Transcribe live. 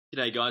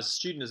G'day guys, a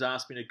student has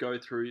asked me to go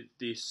through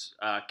this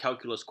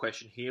calculus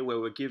question here where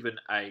we're given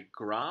a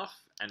graph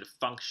and a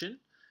function,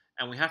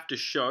 and we have to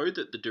show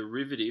that the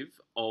derivative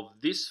of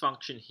this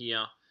function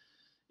here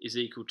is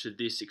equal to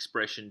this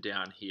expression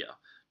down here.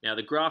 Now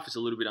the graph is a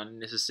little bit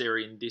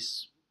unnecessary in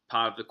this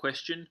part of the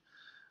question,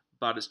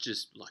 but it's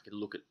just like it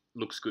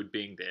looks good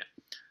being there.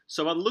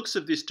 So by the looks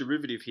of this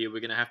derivative here, we're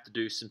going to have to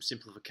do some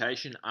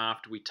simplification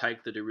after we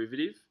take the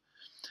derivative,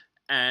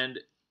 and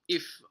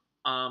if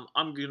I'm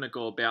going to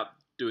go about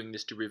doing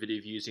this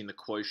derivative using the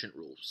quotient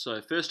rule.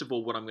 So first of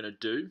all, what I'm going to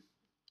do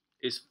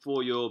is,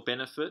 for your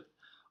benefit,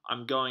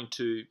 I'm going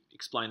to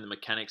explain the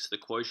mechanics of the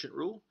quotient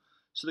rule.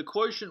 So the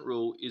quotient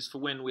rule is for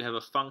when we have a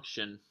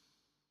function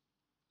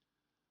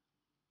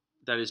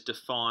that is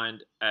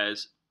defined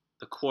as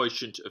the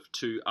quotient of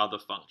two other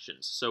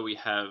functions. So we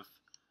have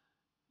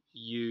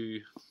u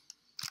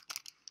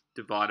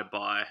divided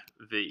by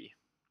v.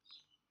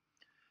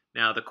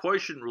 Now the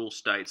quotient rule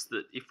states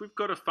that if we've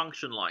got a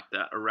function like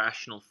that, a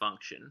rational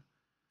function,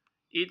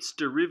 its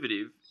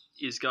derivative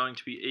is going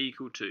to be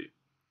equal to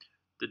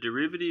the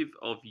derivative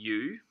of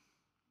u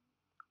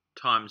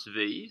times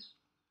v,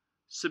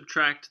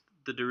 subtract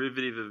the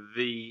derivative of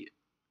v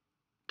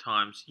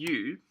times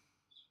u,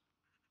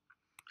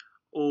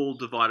 all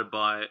divided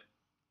by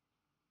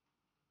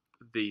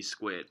v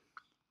squared.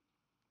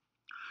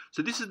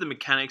 So this is the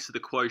mechanics of the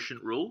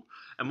quotient rule,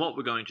 and what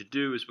we're going to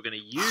do is we're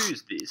going to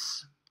use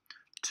this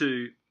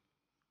to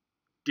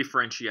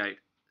differentiate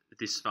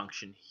this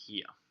function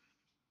here.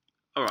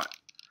 Alright,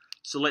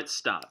 so let's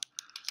start.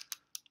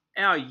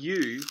 Our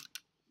u,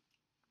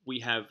 we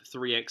have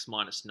 3x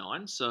minus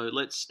 9, so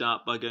let's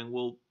start by going,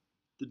 well,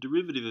 the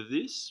derivative of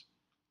this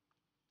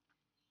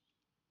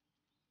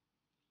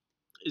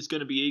is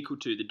going to be equal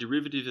to the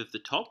derivative of the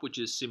top, which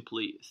is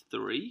simply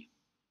 3,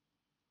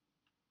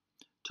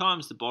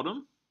 times the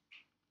bottom,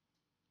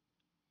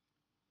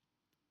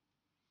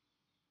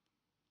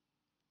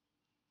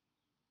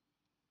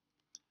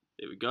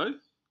 there we go,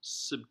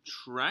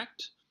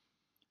 subtract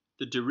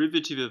the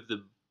derivative of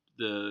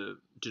the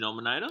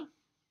denominator.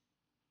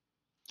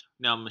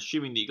 Now I'm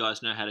assuming that you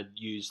guys know how to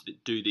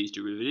do these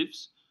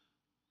derivatives,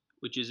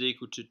 which is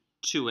equal to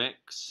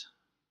 2x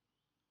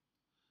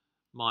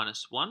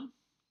minus 1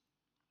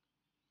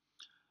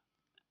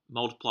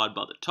 multiplied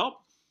by the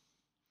top,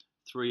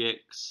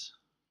 3x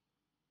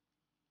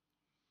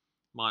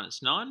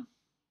minus 9,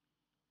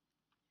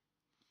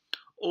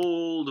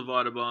 all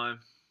divided by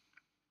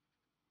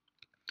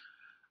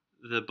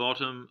the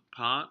bottom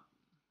part,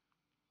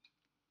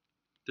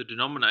 the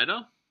denominator,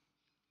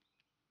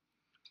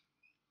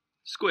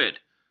 squared.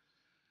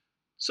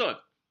 So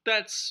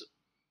that's,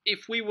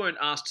 if we weren't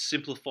asked to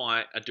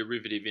simplify a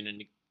derivative in an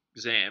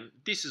exam,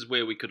 this is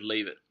where we could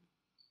leave it.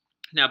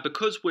 Now,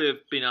 because we've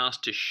been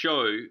asked to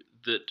show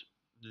that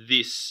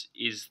this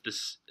is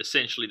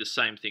essentially the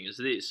same thing as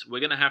this, we're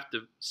going to have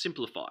to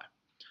simplify.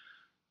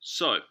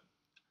 So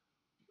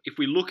if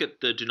we look at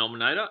the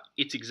denominator,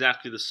 it's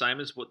exactly the same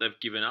as what they've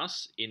given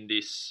us in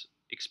this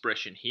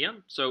expression here.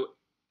 So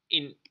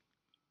in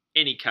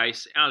any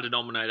case, our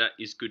denominator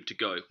is good to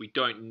go. We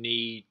don't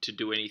need to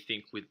do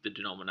anything with the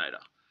denominator.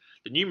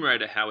 The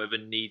numerator, however,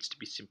 needs to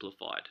be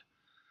simplified.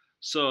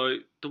 So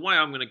the way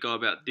I'm going to go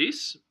about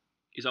this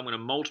is I'm going to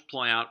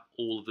multiply out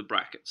all of the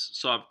brackets.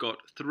 So I've got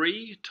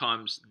 3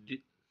 times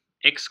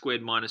x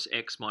squared minus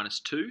x minus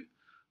 2.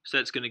 So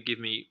that's going to give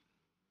me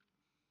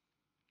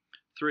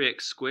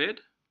 3x squared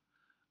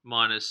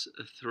minus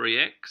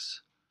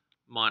 3x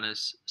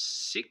minus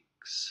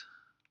 6.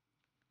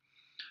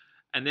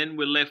 And then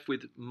we're left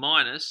with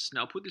minus,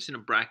 now I'll put this in a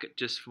bracket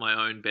just for my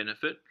own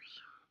benefit.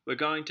 We're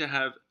going to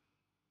have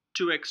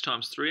 2x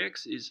times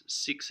 3x is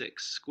 6x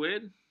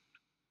squared.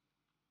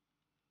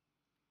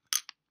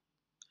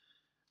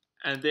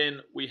 And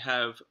then we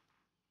have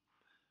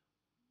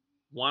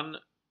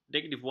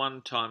negative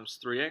 1 times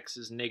 3x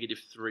is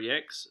negative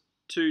 3x.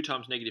 2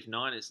 times negative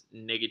 9 is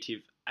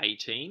negative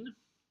 18.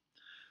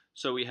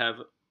 So we have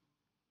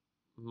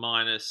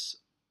minus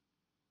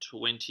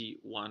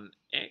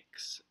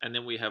 21x, and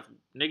then we have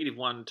negative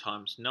 1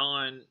 times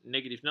 9.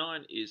 Negative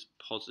 9 is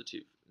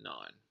positive 9.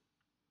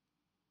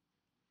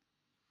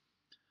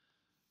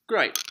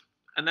 Great,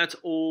 and that's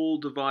all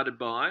divided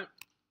by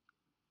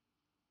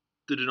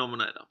the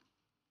denominator.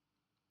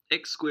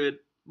 X squared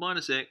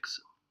minus x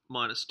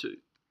minus 2,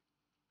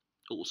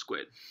 all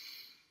squared.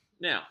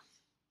 Now,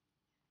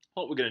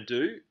 what we're going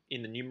to do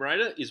in the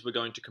numerator is we're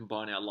going to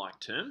combine our like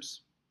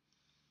terms.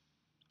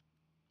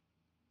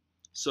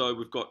 So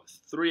we've got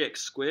 3x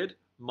squared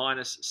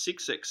minus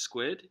 6x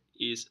squared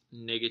is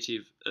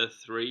negative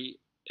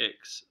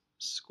 3x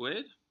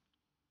squared.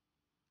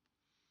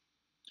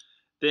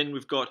 Then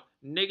we've got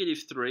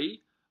negative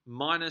 3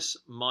 minus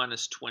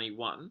minus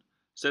 21.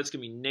 So that's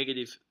going to be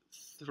negative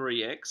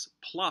 3x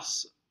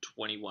plus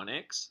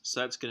 21x. So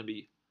that's going to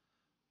be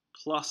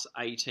plus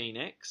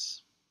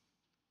 18x.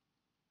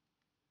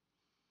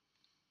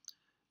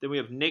 Then we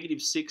have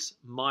negative 6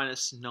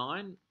 minus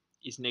 9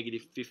 is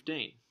negative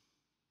 15.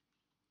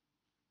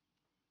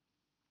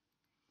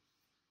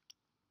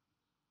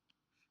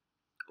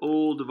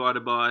 all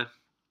divided by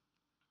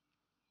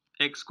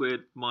x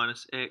squared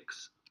minus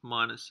x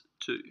minus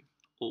 2,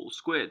 all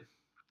squared.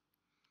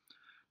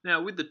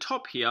 Now with the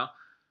top here,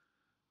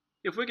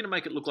 if we're going to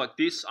make it look like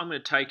this, I'm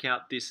going to take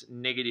out this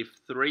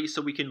 -3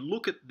 so we can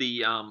look at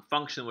the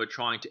function we're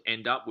trying to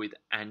end up with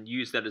and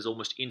use that as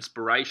almost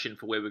inspiration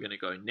for where we're going to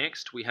go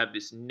next. We have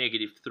this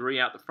 -3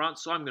 out the front,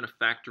 so I'm going to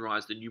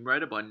factorize the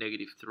numerator by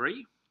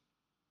 -3.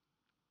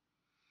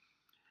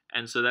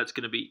 And so that's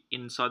going to be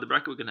inside the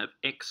bracket. We're going to have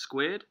x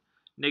squared.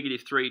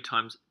 -3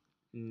 times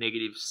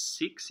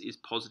 -6 is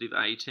positive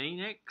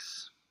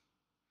 18x.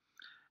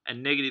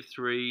 And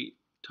 -3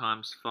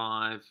 times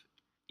 5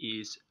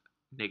 is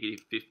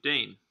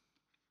 -15.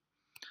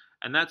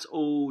 And that's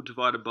all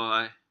divided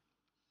by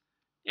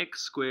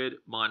x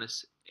squared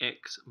minus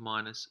x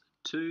minus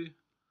 2,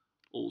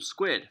 all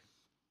squared.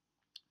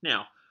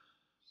 Now,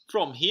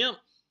 from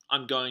here,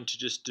 I'm going to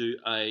just do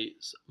a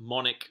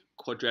monic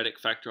quadratic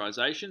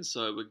factorization.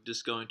 So we're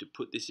just going to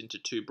put this into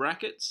two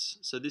brackets.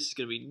 So this is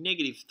going to be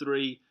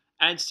 -3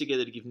 adds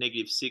together to give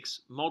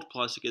 -6,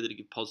 multiplies together to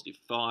give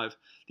 +5.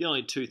 The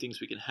only two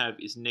things we can have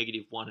is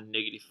 -1 and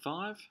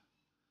 -5.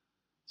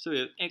 So we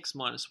have x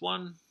minus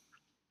 1,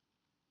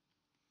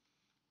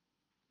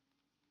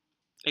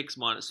 x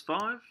minus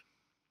 5,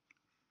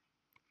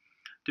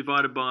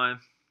 divided by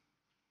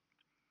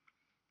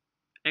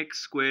x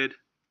squared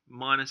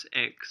minus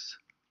x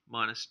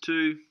minus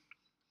 2,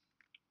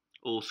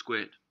 all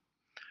squared.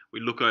 We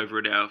look over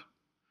at our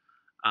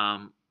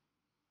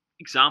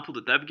example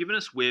that they've given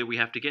us where we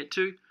have to get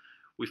to.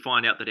 We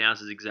find out that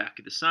ours is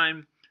exactly the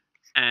same,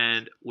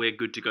 and we're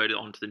good to go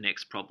on to the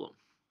next problem.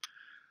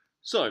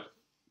 So,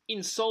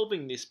 in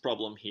solving this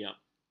problem here,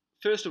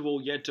 first of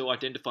all, you had to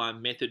identify a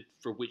method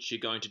for which you're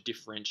going to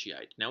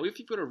differentiate. Now, if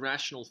you've got a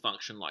rational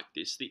function like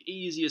this, the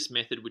easiest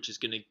method, which is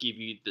going to give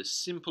you the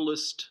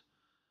simplest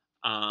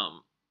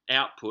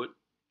output,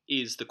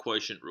 is the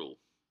quotient rule.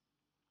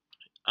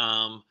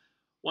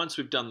 Once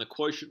we've done the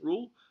quotient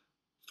rule,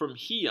 from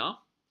here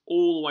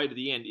all the way to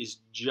the end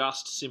is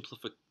just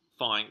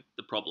simplifying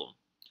the problem.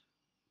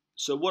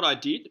 So what I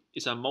did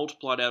is I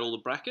multiplied out all the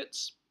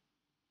brackets.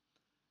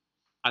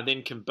 I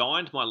then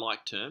combined my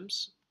like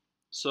terms.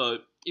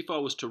 So if I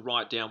was to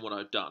write down what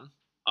I've done,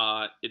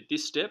 at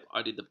this step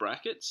I did the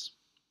brackets.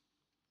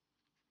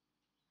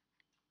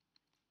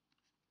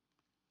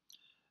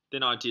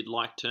 Then I did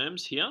like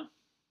terms here.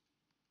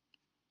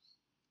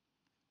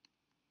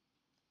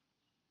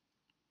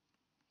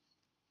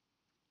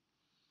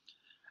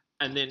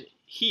 And then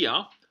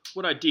here,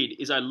 what I did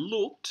is I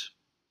looked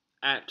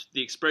at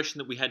the expression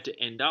that we had to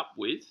end up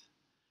with,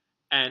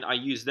 and I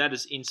used that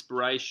as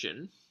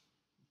inspiration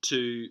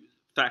to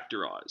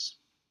factorize.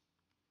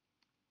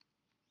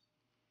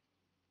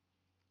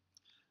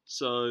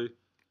 So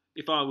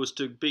if I was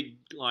to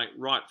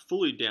write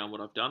fully down what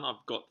I've done,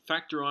 I've got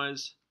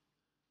factorize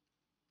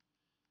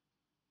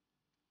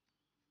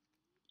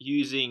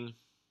using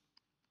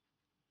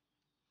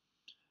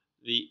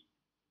the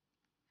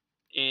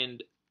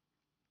end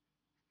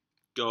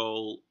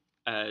goal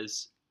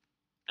as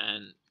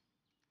an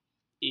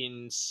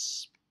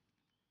inspiration.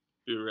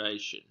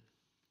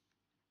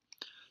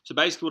 So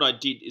basically what I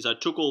did is I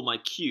took all my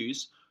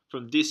Q's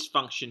from this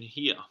function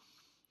here.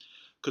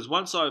 Because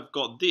once I've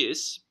got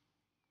this,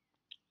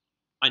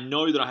 I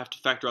know that I have to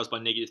factorize by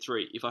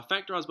 -3. If I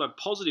factorize by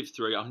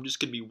 +3, I'm just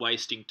going to be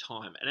wasting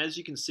time. And as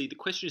you can see, the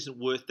question isn't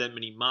worth that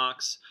many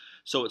marks,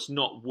 so it's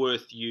not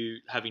worth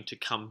you having to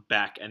come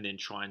back and then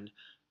try and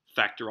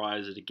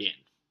factorize it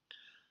again.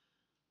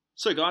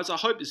 So guys, I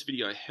hope this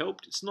video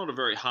helped. It's not a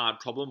very hard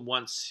problem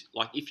once,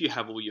 if you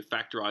have all your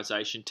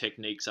factorization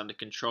techniques under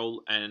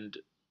control and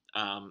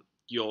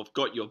you've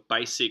got your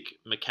basic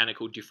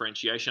mechanical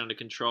differentiation under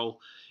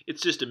control.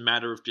 It's just a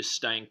matter of just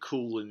staying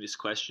cool in this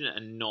question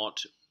and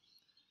not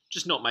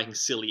making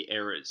silly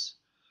errors.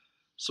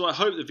 So I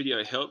hope the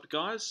video helped,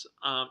 guys.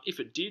 If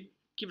it did,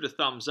 give it a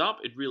thumbs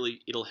up.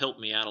 It'll help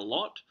me out a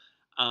lot.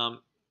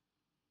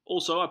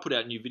 Also, I put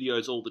out new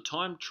videos all the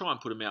time. Try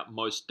and put them out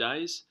most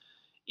days.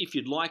 If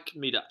you'd like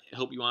me to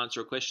help you answer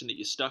a question that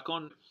you're stuck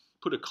on,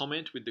 put a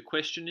comment with the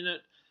question in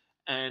it,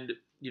 and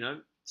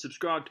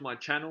subscribe to my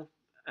channel,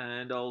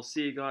 and I'll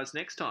see you guys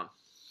next time.